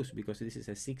 12-bar blues, because this is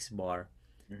a 6-bar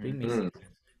rhythmic sequence.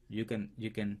 You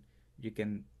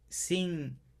can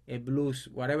sing a blues,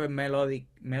 whatever melody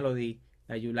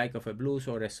that you like of a blues,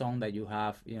 or a song that you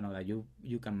have, you know, that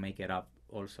you can make it up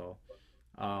also.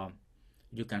 Um,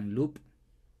 you can loop.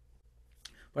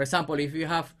 For example, if you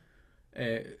have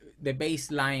the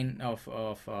bass line or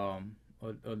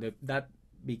that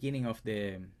beginning of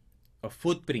the of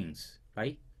footprints,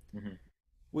 right?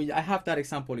 I have that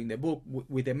example in the book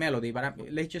with the melody, but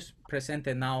let's just present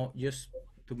it now, just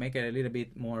to make it a little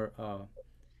bit more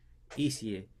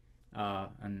easier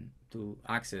and to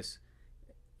access.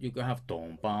 You can have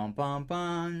tom pam pam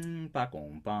pam pa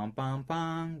com pam pam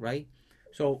pam, right?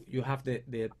 So you have the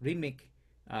rhythmic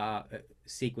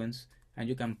sequence, and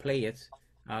you can play it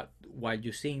while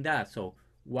you sing that. So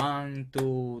 1,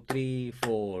 2, 3,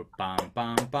 4, pam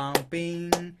pam pam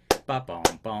ping, pa pam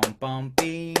pam pam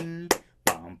ping,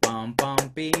 pam pam pam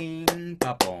ping,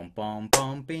 pa pam pam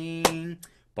pam ping,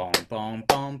 pam pam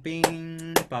pam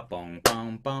ping, pa pam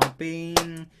pam pam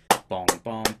ping. Pom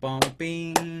pom pom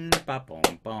ping, pa pom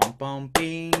pom pom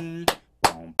ping,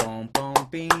 pom pom pom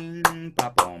ping, pa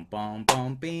pom pom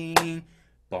pom ping,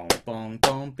 pom pom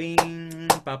pom ping,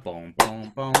 pa pom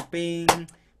pom pom ping,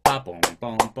 pa pom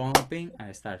pom pom ping, and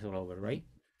it starts all over, right?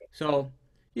 So,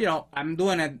 you know, I'm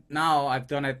doing it now. I've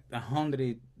done it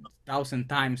 100,000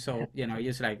 times. So, you know,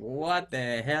 it's like, what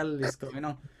the hell is going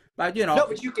on? But you know, no,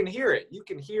 but you can hear it. You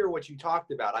can hear what you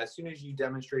talked about as soon as you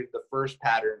demonstrated the first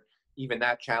pattern. Even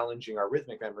that challenging our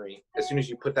rhythmic memory. As soon as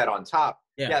you put that on top,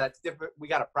 yeah that's different. We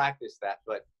got to practice that,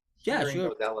 but hearing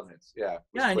those elements, and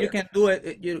clear. You can do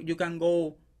it. You can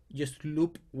go just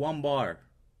loop one bar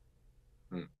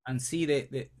and see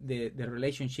the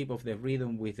relationship of the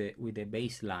rhythm with the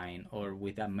bass line or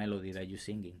with that melody that you're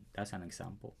singing. That's an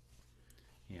example.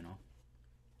 You know.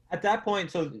 At that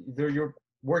point, so you're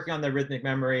working on the rhythmic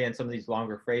memory and some of these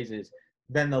longer phrases.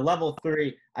 Then the level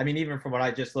 3, I mean, even from what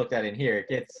I just looked at in here,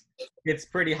 it's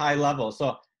pretty high level.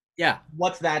 So yeah,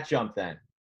 what's that jump then?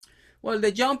 Well,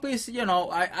 the jump is, you know,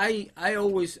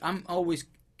 I'm always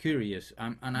curious,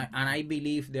 and I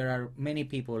believe there are many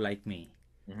people like me.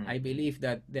 I believe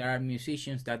that there are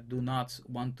musicians that do not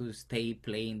want to stay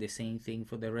playing the same thing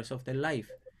for the rest of their life,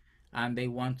 and they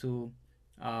want to,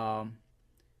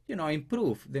 you know,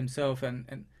 improve themselves,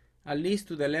 and at least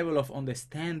to the level of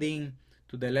understanding,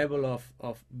 to the level of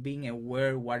being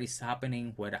aware what is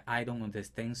happening where I don't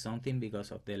understand something because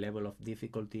of the level of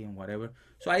difficulty and whatever.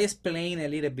 So I explain a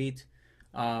little bit,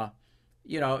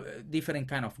 you know, different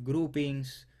kind of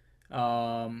groupings.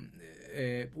 The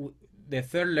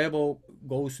third level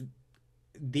goes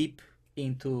deep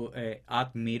into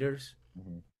odd meters,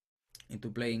 into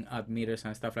playing odd meters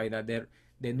and stuff like that. The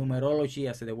numerology,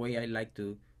 as the way I like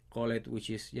to call it, which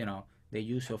is, you know, the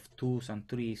use of 2s and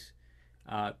 3s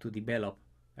to develop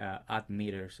odd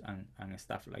meters and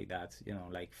stuff like that. You know,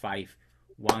 like 5,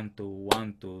 1, 2,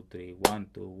 1, 2, 3, 1,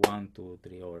 2, 1, 2,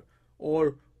 3,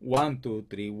 or 1, 2,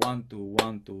 3, 1, 2,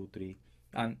 1, 2, 3,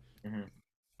 and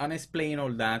explain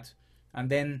all that, and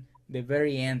then the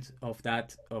very end of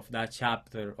that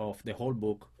chapter of the whole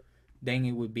book, then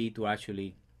it would be to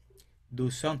actually do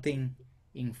something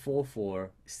in 4/4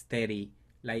 steady,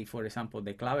 like for example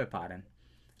the clave pattern,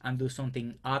 and do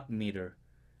something odd meter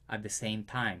at the same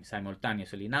time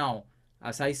simultaneously. Now,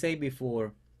 as I say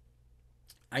before,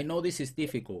 I know this is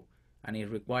difficult and it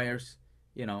requires,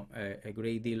 you know, a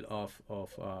great deal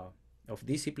of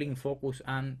discipline, focus,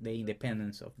 and the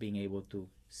independence of being able to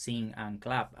sing and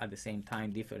clap at the same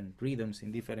time, different rhythms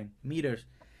in different meters.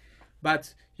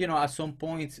 But, you know, at some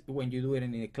point when you do it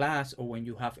in a class, or when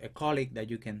you have a colleague that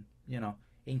you can, you know,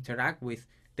 interact with,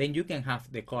 then you can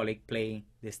have the colleague playing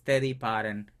the steady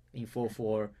pattern in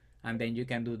 4/4, and then you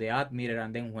can do the odd meter,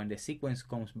 and then when the sequence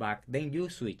comes back, then you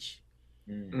switch.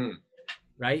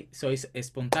 Right? So it's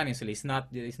spontaneously.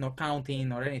 It's not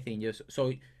counting or anything. Just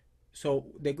so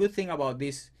the good thing about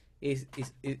this is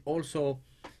it also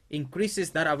increases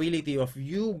that ability of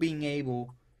you being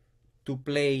able to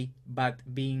play, but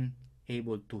being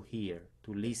able to hear,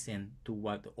 to listen to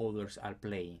what others are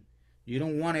playing. You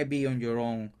don't want to be on your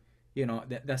own. You know,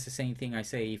 that's the same thing I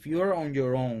say. If you're on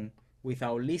your own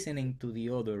without listening to the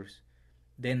others,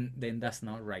 then that's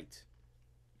not right.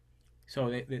 So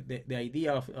the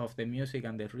idea of the music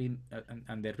and the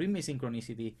rhythmic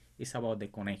synchronicity is about the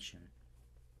connection.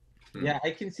 Yeah,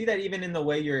 I can see that even in the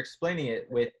way you're explaining it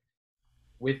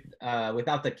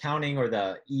without the counting or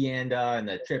the and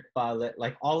the trip,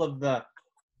 like all of the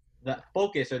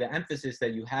focus or the emphasis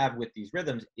that you have with these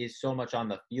rhythms is so much on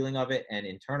the feeling of it and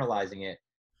internalizing it,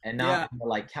 and not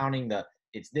like counting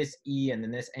it's this E and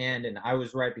then this and I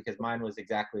was right because mine was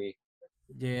exactly.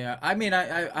 Yeah, I mean,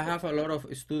 I have a lot of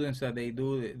students that they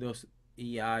do those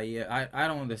I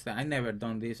don't understand. I never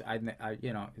done this.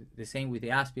 You know, the same with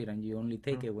the aspirant. You only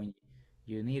take it when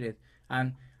you need it,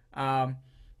 and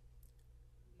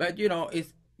but you know,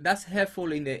 that's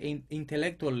helpful in the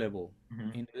intellectual level,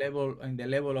 in the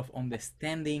level of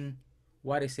understanding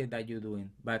what is it that you're doing.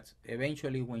 But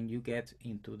eventually, when you get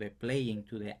into the playing,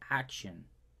 to the action,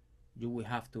 you will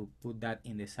have to put that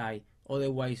in the side.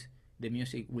 Otherwise, the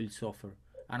music will suffer.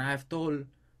 And I've told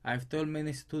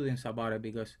many students about it,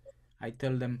 because I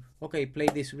tell them, okay, play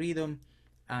this rhythm,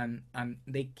 and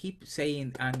they keep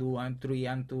saying and do and three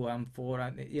and two and four,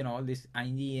 and you know, all this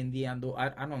and D and D and do.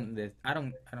 I don't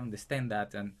understand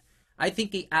that, and I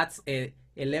think it adds a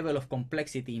level of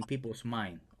complexity in people's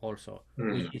mind also,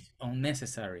 which is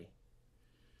unnecessary.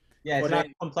 Yeah, it's not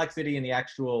complexity in the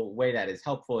actual way that is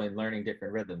helpful in learning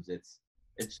different rhythms. It's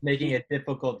making it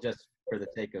difficult just for the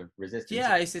sake of resistance.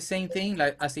 Yeah, it's the same thing,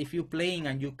 like as if you're playing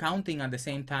and you're counting at the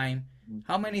same time.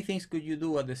 How many things could you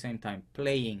do at the same time?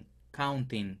 Playing,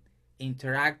 counting,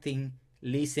 interacting,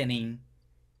 listening,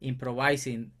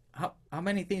 improvising. How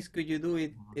many things could you do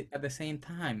it at the same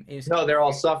time? No, they're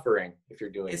all suffering if you're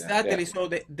doing exactly. that. Yeah. So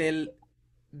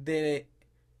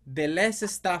the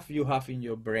less stuff you have in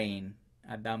your brain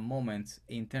at that moment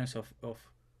in terms of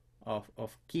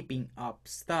keeping up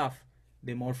stuff,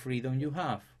 the more freedom you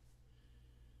have.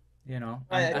 You know,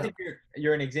 I think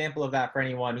you're an example of that for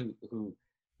anyone who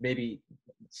maybe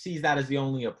sees that as the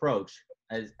only approach,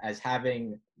 as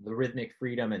having the rhythmic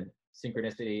freedom and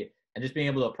synchronicity, and just being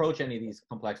able to approach any of these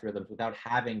complex rhythms without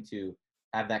having to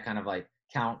have that kind of like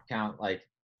count like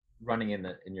running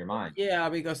in your mind. Yeah,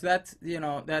 because that, you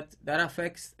know, that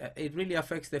affects, it really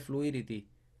affects the fluidity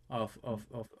of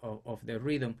the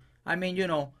rhythm. I mean, you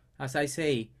know, as I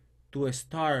say, to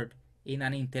start in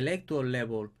an intellectual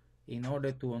level, in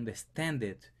order to understand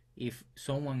it, if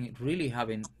someone really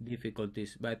having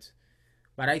difficulties, but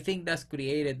I think that's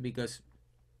created because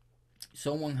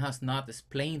someone has not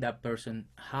explained that person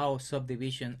how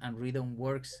subdivision and rhythm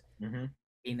works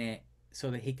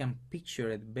so that he can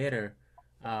picture it better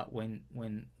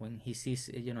when he sees,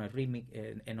 you know, a rhythmic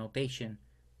a notation,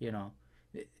 you know,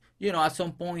 at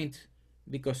some point,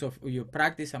 because of your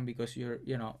practice and because you're,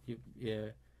 you know,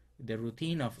 the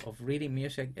routine of reading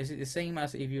music is the same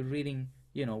as if you're reading,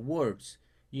 you know, words.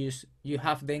 You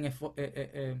have then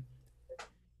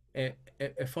a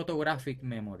photographic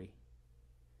memory.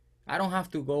 I don't have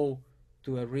to go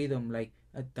to a rhythm like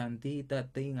a tantita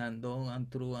thing and do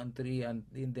and through and three and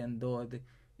then do.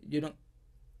 You know,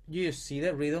 you just see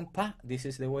the rhythm. Pa, this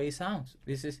is the way it sounds.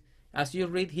 This is, as you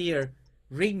read here,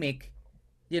 rhythmic.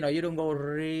 You know, you don't go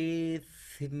rhythmic.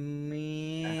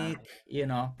 You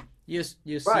know, you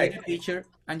see the picture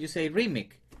and you say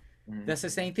rhythmic. That's the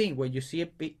same thing when you see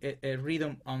a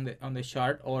rhythm on the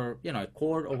chart, or, you know, a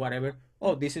chord or whatever.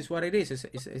 Oh, this is what it is.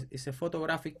 It's a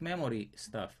photographic memory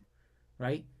stuff,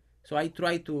 right? So I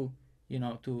try to, you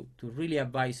know, to really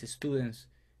advise students,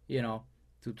 you know,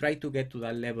 to try to get to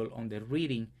that level on the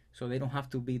reading, so they don't have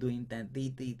to be doing that.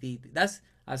 That's,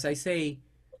 as I say,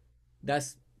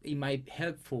 it might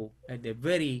helpful at the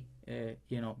very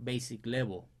you know, basic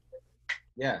level.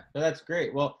 Yeah, no, that's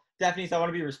great. Well, Dafnis, I want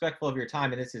to be respectful of your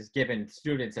time, and this has given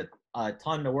students a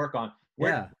ton to work on.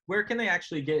 Where can they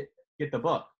actually get the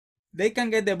book? They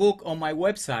can get the book on my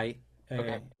website.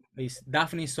 It's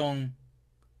Dafnis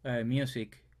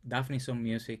Music,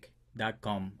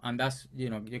 dafnisonmusic.com, and that's,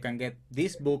 you know, you can get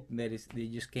this book that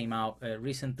just came out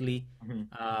recently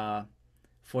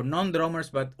for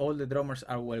non-drummers, but all the drummers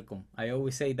are welcome. I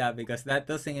always say that because that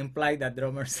doesn't imply that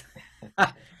drummers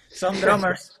some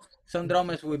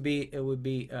drummers would be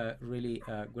really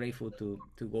grateful to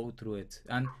go through it,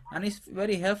 and it's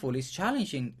very helpful. It's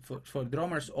challenging for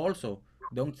drummers also.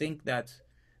 Don't think that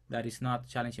is not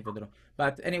challenging for drummers.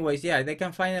 But anyways, yeah, they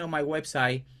can find it on my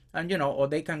website, and, you know, or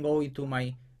they can go into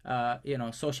my you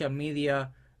know, social media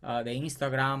the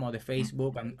Instagram or the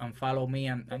Facebook and follow me,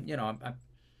 and you know,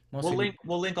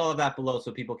 we'll link all of that below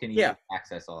so people can easily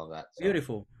access all of that. So.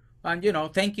 Beautiful. And you know,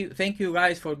 thank you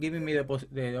guys for giving me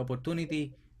the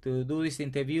opportunity to do this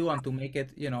interview and to make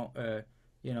it, you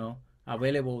know,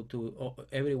 available to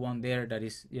everyone there that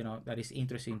is, you know, that is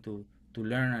interested to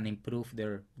learn and improve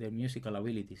their musical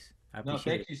abilities.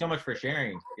 Thank you so much for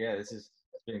sharing. Yeah, it's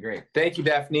been great. Thank you,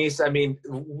 Dafnis. I mean,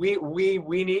 we when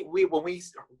we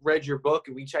read your book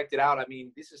and we checked it out, I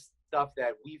mean, this is stuff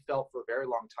that we felt for a very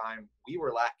long time we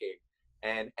were lacking,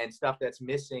 and stuff that's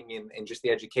missing in just the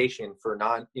education for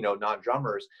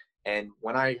non-drummers. And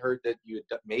when I heard that you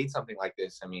had made something like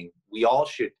this, I mean, we all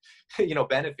should, you know,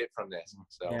 benefit from this.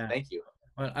 So thank you.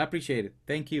 Well, I appreciate it.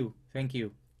 Thank you.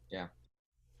 Yeah.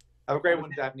 Have a great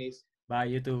one, Dafnis. Bye,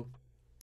 you too.